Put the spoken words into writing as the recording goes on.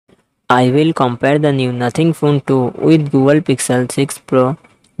I will compare the new Nothing Phone 2 with Google Pixel 6 Pro.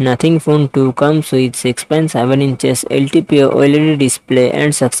 Nothing Phone 2 comes with 6.7 inches LTPO OLED display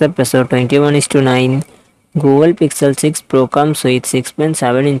and success ratio 21:9. Google Pixel 6 Pro comes with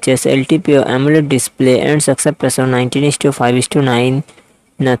 6.7 inches LTPO AMOLED display and success ratio 19:5:9.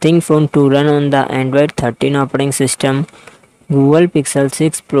 Nothing Phone 2 run on the Android 13 operating system. Google Pixel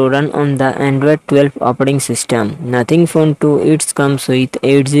 6 Pro run on the Android 12 operating system. Nothing Phone 2 it comes with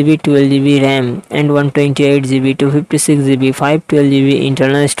 8GB 12GB RAM and 128GB 256GB 512GB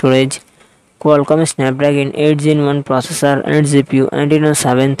internal storage. Qualcomm Snapdragon 8 Gen 1 processor and GPU Adreno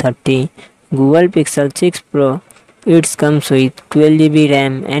 730. Google Pixel 6 Pro it comes with 12GB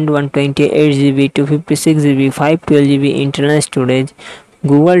RAM and 128GB 256GB 512GB internal storage.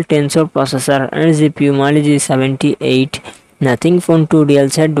 Google Tensor processor and GPU Mali G78. Nothing Phone 2 real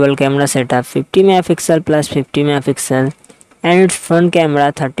set dual camera setup 50 megapixel plus 50 megapixel and its front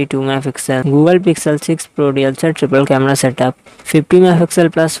camera 32 megapixel. Google Pixel 6 Pro real set triple camera setup 50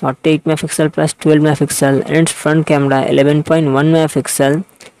 megapixel plus 48 megapixel plus 12 megapixel and its front camera 11.1 megapixel.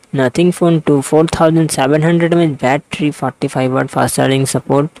 Nothing Phone 2 4700 mAh battery 45 watt fast charging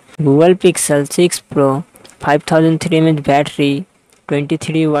support. Google Pixel 6 Pro 5003 mAh battery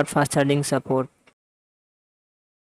 23 watt fast charging support.